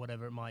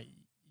whatever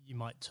you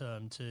might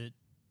term to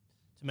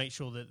make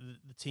sure that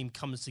the team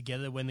comes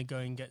together when the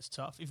going gets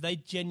tough. If they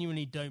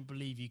genuinely don't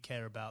believe you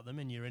care about them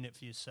and you're in it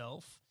for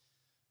yourself,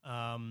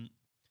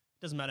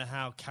 doesn't matter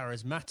how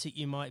charismatic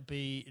you might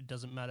be, it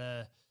doesn't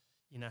matter,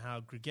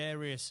 how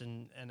gregarious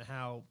and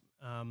how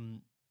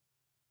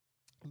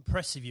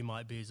impressive you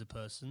might be as a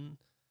person,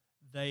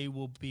 they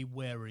will be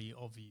wary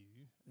of you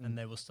and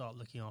they will start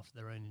looking after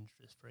their own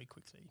interests very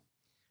quickly.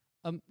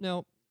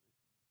 Now,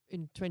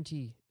 in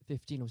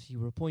 2015, obviously,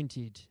 you were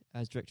appointed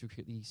as Director of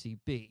Cricket at the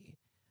ECB.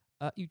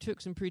 You took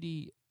some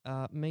pretty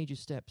major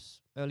steps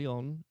early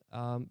on.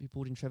 You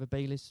brought in Trevor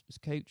Bayliss as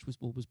coach, was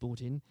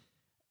brought in.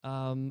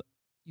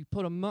 You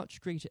put a much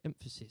greater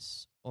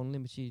emphasis on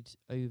limited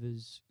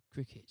overs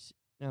cricket.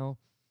 Now,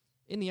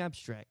 in the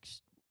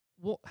abstract,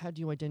 what had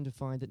you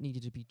identified that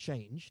needed to be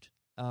changed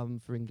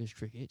for English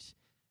cricket?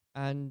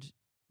 And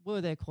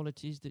were there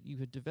qualities that you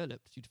had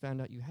developed, you'd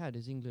found out you had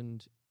as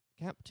England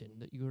captain,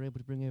 that you were able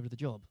to bring over the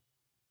job?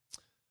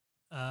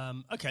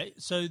 Okay,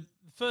 so the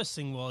first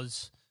thing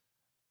was,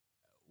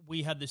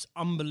 we had this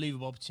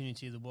unbelievable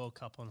opportunity of the World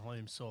Cup on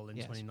home soil in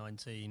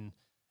 2019.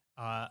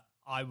 I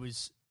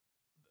was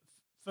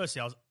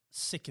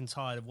sick and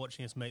tired of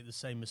watching us make the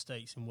same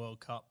mistakes in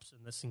World Cups,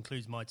 and this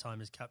includes my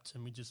time as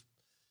captain. We just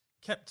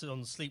kept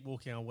on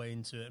sleepwalking our way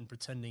into it and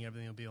pretending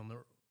everything would be all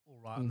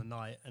right on the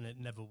night, and it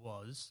never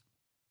was.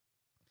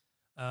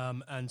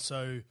 And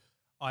so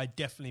I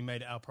definitely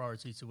made it our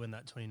priority to win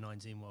that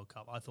 2019 World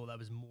Cup. I thought that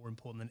was more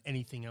important than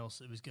anything else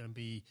that was going to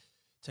be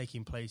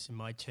taking place in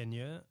my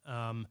tenure.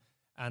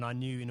 And I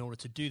knew in order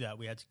to do that,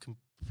 we had to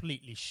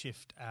completely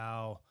shift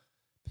our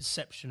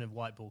perception of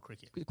white ball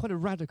cricket. Quite a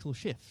radical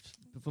shift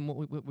from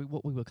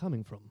what we were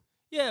coming from.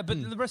 Yeah,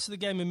 but the rest of the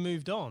game had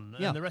moved on.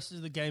 Yeah. And the rest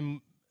of the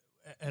game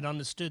had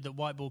understood that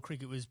white ball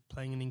cricket was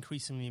playing an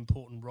increasingly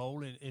important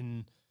role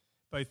in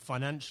both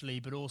financially,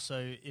 but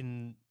also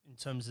in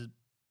terms of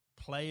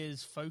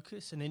players'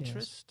 focus and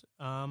interest.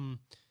 Yes.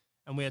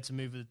 And we had to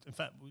move. In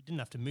fact, we didn't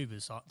have to move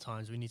at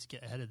times. We need to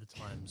get ahead of the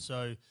time.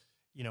 So,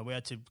 we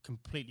had to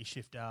completely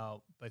shift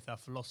both our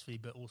philosophy,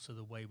 but also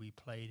the way we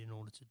played in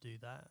order to do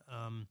that.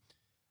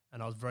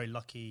 And I was very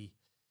lucky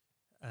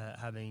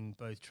having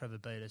both Trevor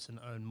Bayliss and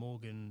Owen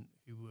Morgan,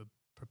 who were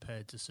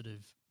prepared to sort of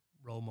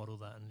role model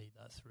that and lead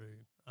that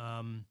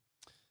through.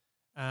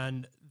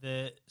 And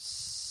the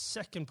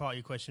second part of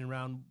your question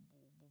around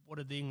what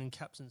have the England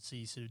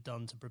captaincy sort of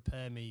done to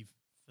prepare me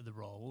for the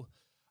role,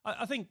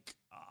 I think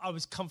I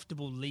was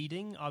comfortable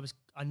leading.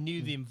 I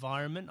knew the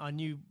environment. I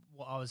knew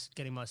what I was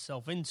getting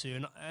myself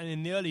into. And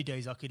in the early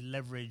days, I could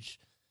leverage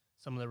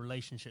some of the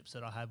relationships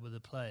that I had with the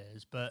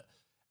players. But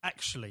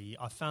actually,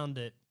 I found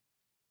it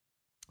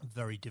a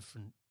very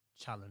different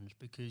challenge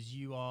because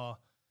you are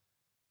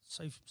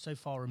so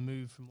far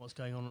removed from what's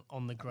going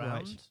on the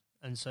ground. Right.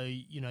 And so,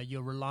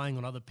 you're relying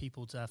on other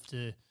people to have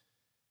to,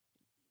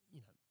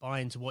 buy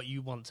into what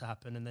you want to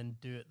happen and then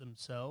do it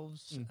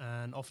themselves.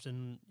 And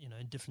often,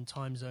 in different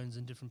time zones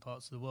in different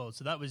parts of the world.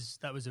 So that was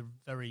a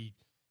very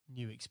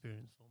new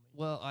experience for me.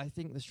 Well, I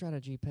think the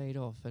strategy paid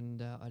off.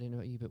 And I don't know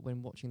about you, but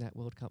when watching that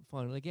World Cup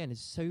final, again, as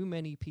so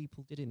many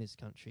people did in this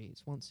country,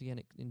 it's once again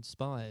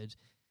inspired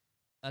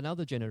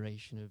another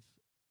generation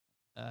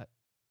of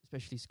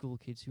especially school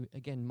kids who,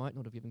 again, might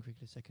not have given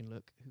cricket a second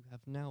look, who have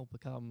now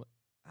become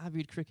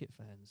avid cricket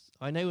fans.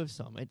 I know of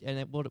some,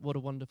 and what a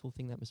wonderful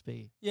thing that must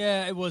be.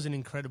 Yeah, it was an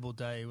incredible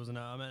day, wasn't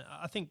it? I mean,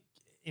 I think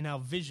in our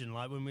vision,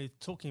 like when we're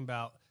talking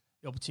about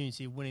the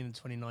opportunity of winning the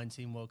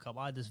 2019 World Cup,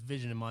 I had this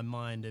vision in my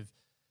mind of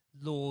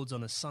Lords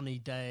on a sunny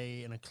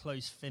day and a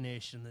close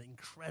finish and the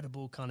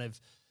incredible kind of,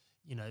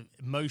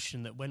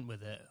 emotion that went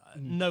with it.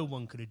 No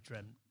one could have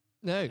dreamt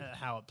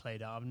how it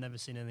played out. I've never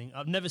seen anything.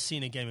 I've never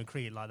seen a game of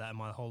cricket like that in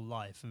my whole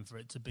life, and for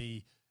it to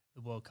be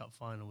the World Cup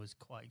final was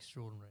quite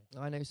extraordinary.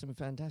 I know some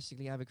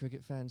fantastically avid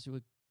cricket fans who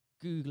were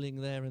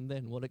Googling there and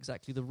then what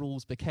exactly the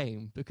rules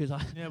became, because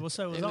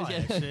so was I,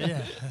 actually,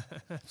 yeah.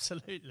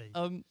 Absolutely.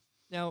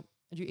 Now,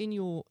 Andrew, in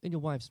your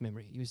wife's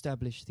memory, you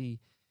established the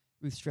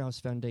Ruth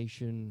Strauss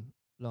Foundation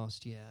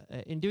last year.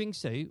 In doing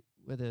so,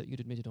 whether you'd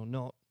admit it or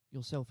not,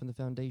 yourself and the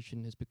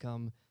foundation has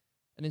become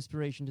an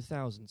inspiration to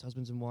thousands,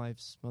 husbands and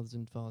wives, mothers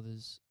and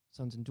fathers,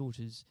 sons and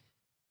daughters.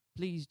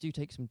 Please do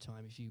take some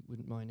time, if you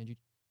wouldn't mind, Andrew,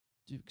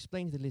 to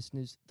explain to the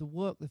listeners the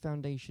work the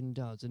foundation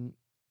does and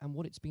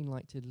what it's been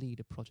like to lead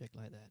a project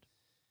like that.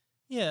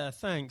 Yeah,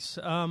 thanks.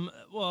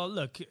 Well,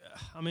 look,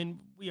 I mean,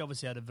 we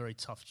obviously had a very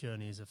tough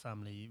journey as a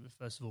family.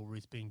 First of all,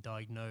 Ruth being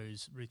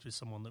diagnosed. Ruth was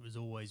someone that was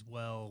always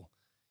well.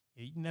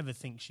 You'd never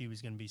think she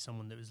was going to be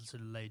someone that was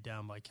sort of laid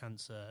down by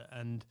cancer.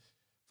 And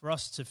for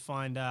us to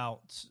find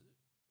out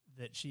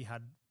that she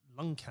had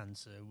lung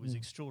cancer was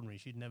extraordinary.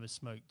 She'd never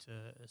smoked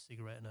a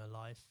cigarette in her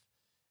life.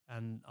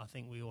 And I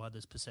think we all had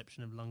this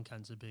perception of lung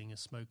cancer being a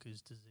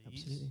smoker's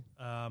disease.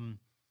 Absolutely.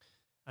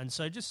 And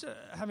so just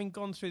having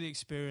gone through the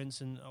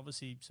experience and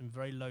obviously some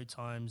very low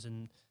times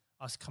and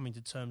us coming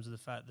to terms with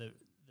the fact that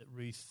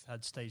Ruth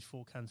had stage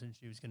 4 cancer and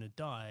she was going to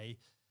die,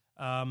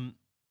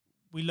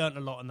 we learnt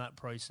a lot in that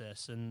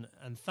process. And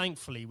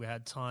thankfully we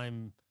had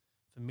time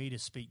for me to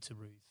speak to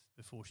Ruth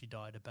before she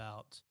died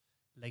about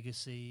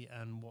legacy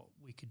and what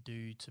we could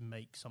do to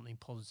make something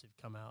positive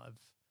come out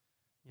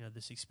of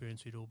this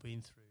experience we'd all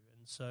been through.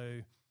 And so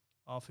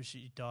after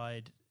she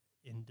died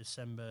in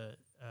December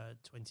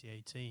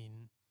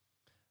 2018,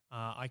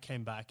 I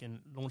came back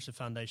and launched a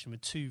foundation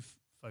with two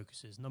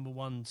focuses. Number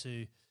one,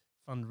 to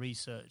fund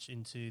research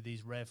into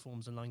these rare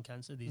forms of lung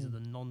cancer. These are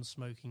the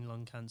non-smoking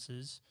lung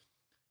cancers.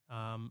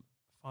 5,000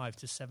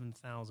 to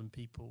 7,000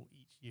 people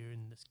each year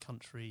in this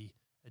country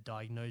are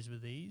diagnosed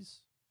with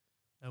these.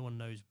 No one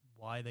knows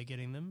why they're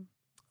getting them,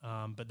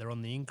 but they're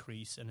on the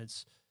increase, and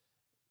it's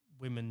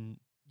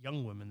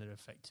young women that are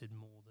affected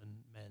more than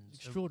men.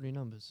 Extraordinary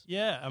numbers.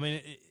 Yeah, I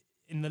mean,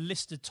 in the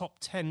list of top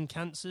 10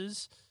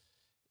 cancers,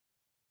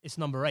 it's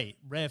number 8.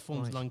 Rare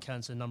forms of lung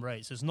cancer, number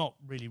 8. So it's not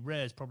really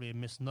rare. It's probably a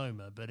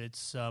misnomer, but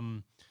it's,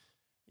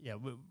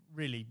 we're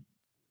really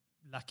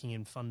lacking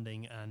in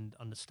funding and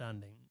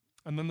understanding.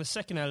 And then the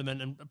second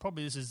element, and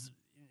probably this is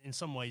in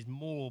some ways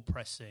more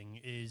pressing,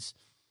 is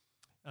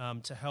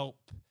to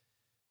help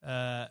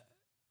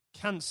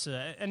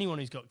cancer, anyone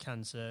who's got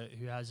cancer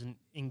who has an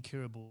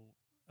incurable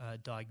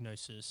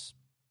diagnosis,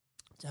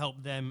 to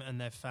help them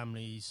and their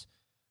families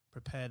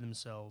prepare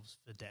themselves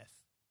for death.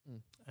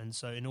 And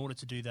so in order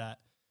to do that,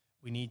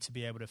 we need to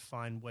be able to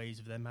find ways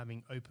of them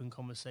having open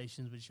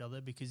conversations with each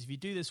other, because if you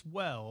do this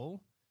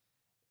well,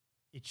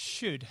 it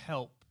should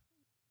help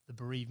the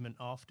bereavement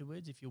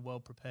afterwards if you're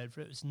well prepared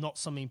for it. It's not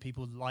something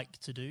people like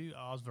to do.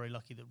 I was very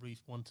lucky that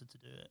Ruth wanted to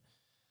do it.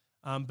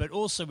 But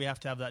also we have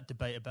to have that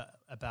debate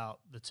about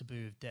the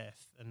taboo of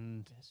death.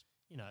 And,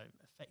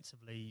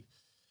 effectively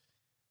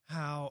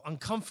how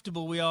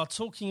uncomfortable we are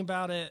talking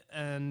about it,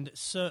 and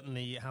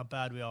certainly how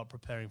bad we are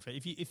preparing for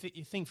it. If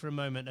you think for a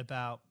moment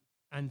about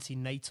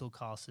antenatal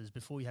classes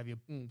before you have your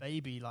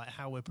baby, like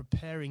how we're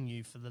preparing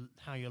you for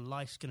how your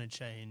life's going to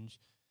change,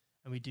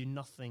 and we do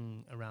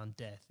nothing around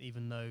death,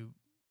 even though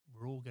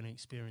we're all going to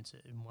experience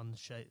it in one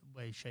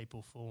way, shape,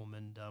 or form.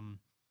 And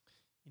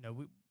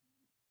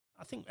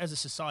I think as a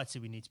society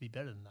we need to be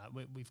better than that.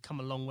 We've come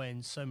a long way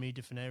in so many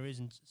different areas,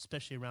 and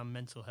especially around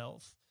mental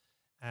health,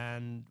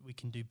 and we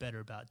can do better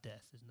about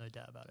death. There's no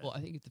doubt about it. Well,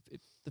 I think if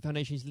the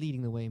foundation is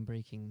leading the way in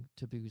breaking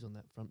taboos on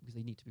that front, because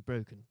they need to be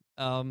broken.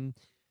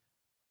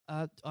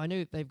 I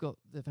know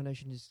the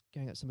foundation is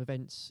going out some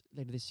events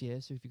later this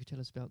year, so if you could tell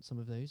us about some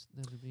of those,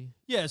 that would be...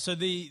 Yeah, so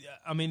we've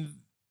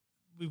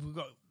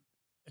got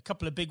a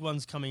couple of big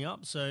ones coming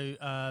up. So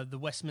the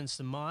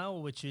Westminster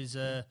Mile, which is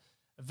a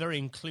very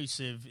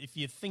inclusive. If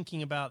you're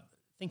think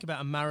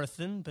about a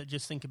marathon, but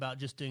just think about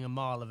just doing a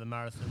mile of a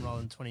marathon rather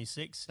than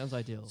 26. Sounds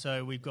ideal.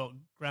 So we've got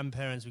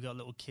grandparents, we've got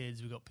little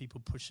kids, we've got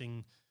people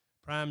pushing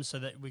prams, so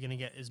that we're going to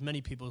get as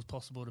many people as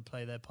possible to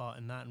play their part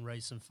in that and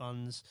raise some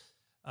funds.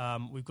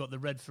 We've got the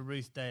Red for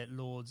Ruth Day at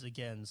Lord's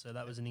again, so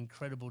that was an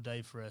incredible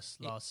day for us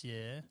last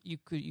year.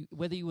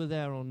 Whether you were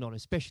there or not,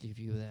 especially if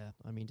you were there,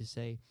 I mean to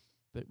say,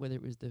 but whether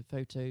it was the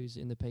photos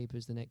in the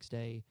papers the next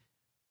day,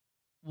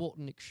 what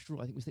an I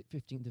think it was the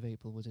 15th of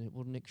April, wasn't it?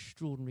 What an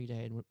extraordinary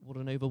day, and what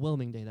an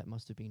overwhelming day that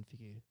must have been for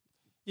you.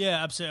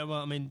 Yeah, absolutely.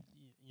 Well, I mean,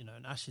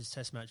 an Ashes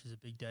Test match is a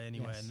big day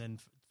anyway, yes. And then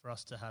for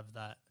us to have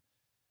that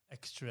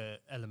extra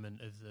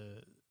element of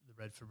the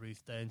Red for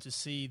Ruth Day, and to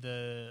see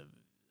the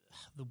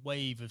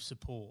wave of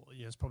support,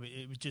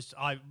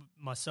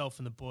 myself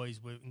and the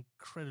boys were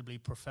incredibly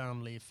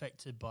profoundly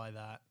affected by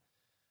that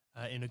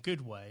in a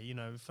good way.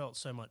 We felt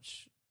so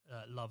much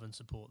love and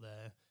support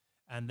there.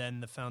 And then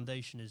the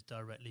foundation is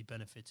directly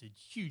benefited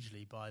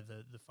hugely by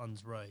the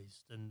funds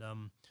raised. And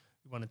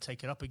we want to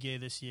take it up a gear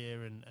this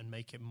year and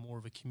make it more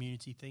of a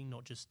community thing,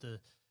 not just the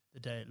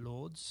day at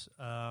Lord's.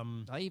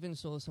 I even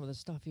saw some of the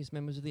stuffiest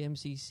members of the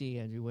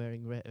MCC, Andrew,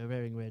 wearing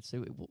red.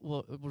 So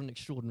what an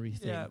extraordinary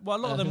thing. Yeah, well, a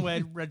lot of them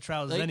wear red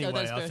trousers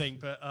anyway, I think.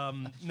 But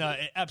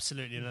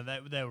absolutely,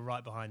 they were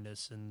right behind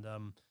us. And,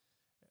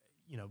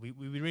 we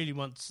really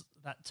want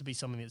that to be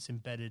something that's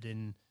embedded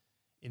in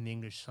the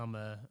English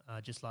summer,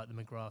 just like the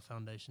McGrath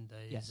Foundation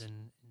Days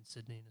in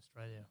Sydney in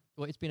Australia.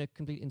 Well, it's been a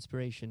complete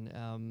inspiration,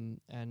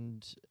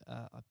 and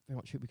I very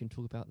much hope we can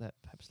talk about that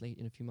perhaps late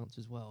in a few months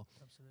as well.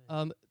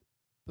 Absolutely.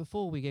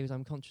 Before we go, as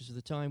I'm conscious of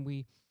the time,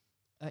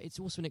 it's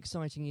also an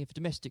exciting year for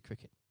domestic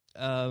cricket,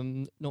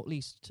 not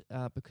least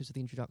because of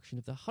the introduction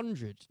of the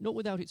 100, not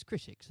without its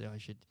critics, I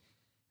should.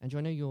 Andrew,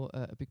 I know you're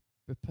a big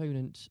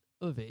proponent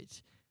of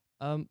it.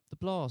 The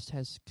Blast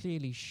has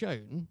clearly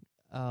shown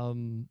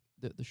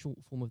that the short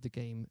form of the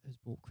game has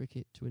brought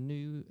cricket to a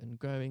new and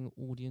growing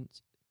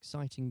audience,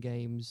 exciting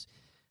games.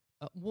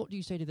 What do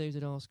you say to those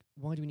that ask,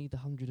 why do we need the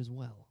 100 as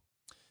well?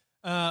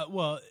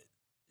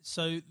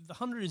 So the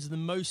 100 is the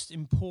most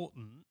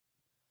important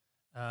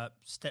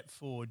step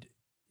forward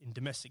in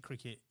domestic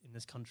cricket in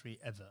this country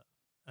ever.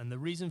 And the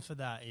reason for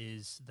that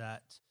is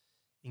that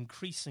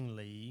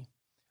increasingly,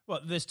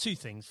 there's two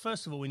things.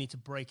 First of all, we need to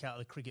break out of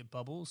the cricket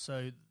bubble.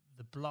 So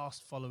the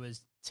Blast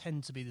followers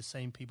tend to be the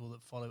same people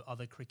that follow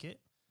other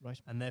cricket. Right.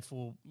 And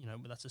therefore,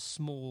 that's a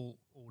small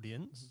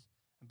audience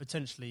and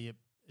potentially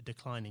a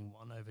declining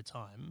one over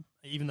time,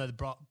 even though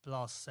the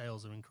Blast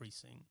sales are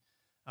increasing.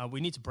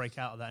 We need to break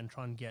out of that and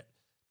try and get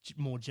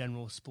more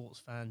general sports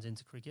fans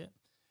into cricket.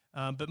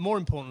 But more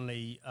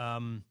importantly,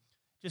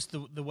 just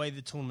the way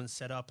the tournament's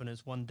set up, and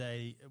it's one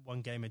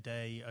game a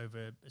day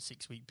over a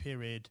 6-week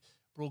period,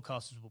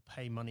 broadcasters will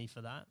pay money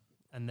for that.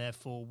 And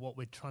therefore, what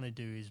we're trying to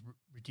do is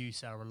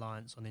reduce our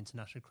reliance on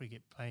international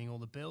cricket paying all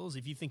the bills.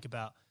 If you think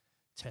about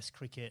Test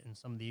cricket and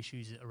some of the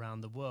issues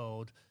around the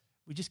world,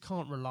 we just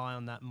can't rely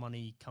on that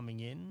money coming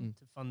in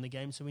to fund the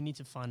game. So we need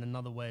to find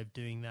another way of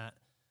doing that.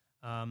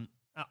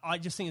 I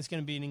just think it's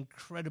going to be an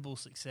incredible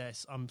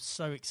success. I'm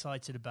so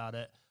excited about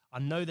it. I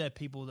know there are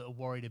people that are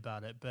worried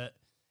about it, but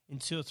in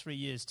 2 or 3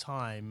 years'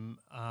 time,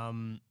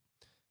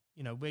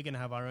 we're going to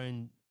have our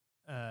own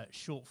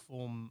short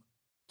form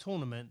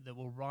tournament that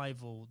will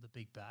rival the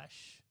Big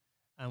Bash,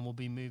 and we'll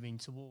be moving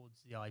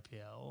towards the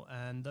IPL.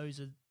 And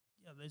those are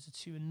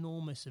two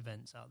enormous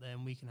events out there,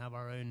 and we can have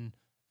our own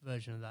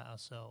version of that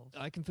ourselves.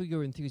 I can feel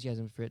your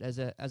enthusiasm for it. As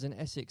an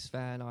Essex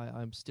fan,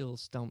 I'm still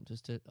stumped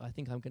as to, I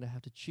think I'm going to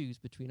have to choose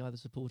between either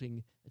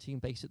supporting a team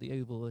based at the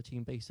Oval or a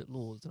team based at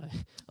Lord's.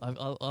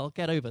 I'll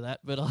get over that,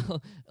 but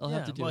I'll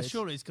have to do it. Well,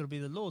 surely it's got to be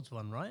the Lord's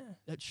one, right?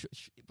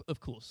 Of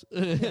course.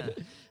 Yeah.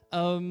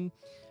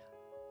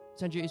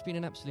 Sanju, it's been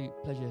an absolute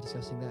pleasure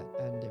discussing that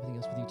and everything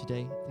else with you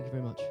today. Thank you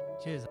very much.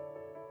 Cheers.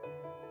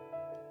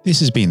 This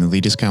has been the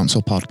Leaders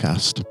Council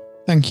podcast.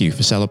 Thank you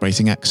for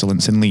celebrating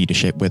excellence in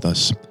leadership with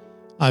us.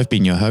 I've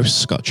been your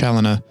host, Scott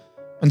Challoner.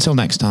 Until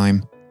next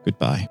time,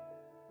 goodbye.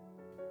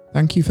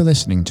 Thank you for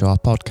listening to our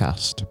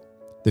podcast.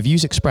 The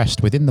views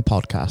expressed within the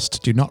podcast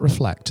do not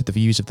reflect the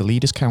views of the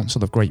Leaders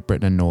Council of Great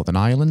Britain and Northern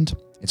Ireland,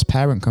 its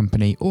parent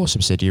company or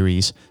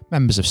subsidiaries,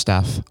 members of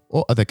staff,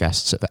 or other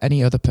guests of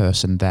any other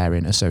person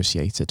therein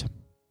associated.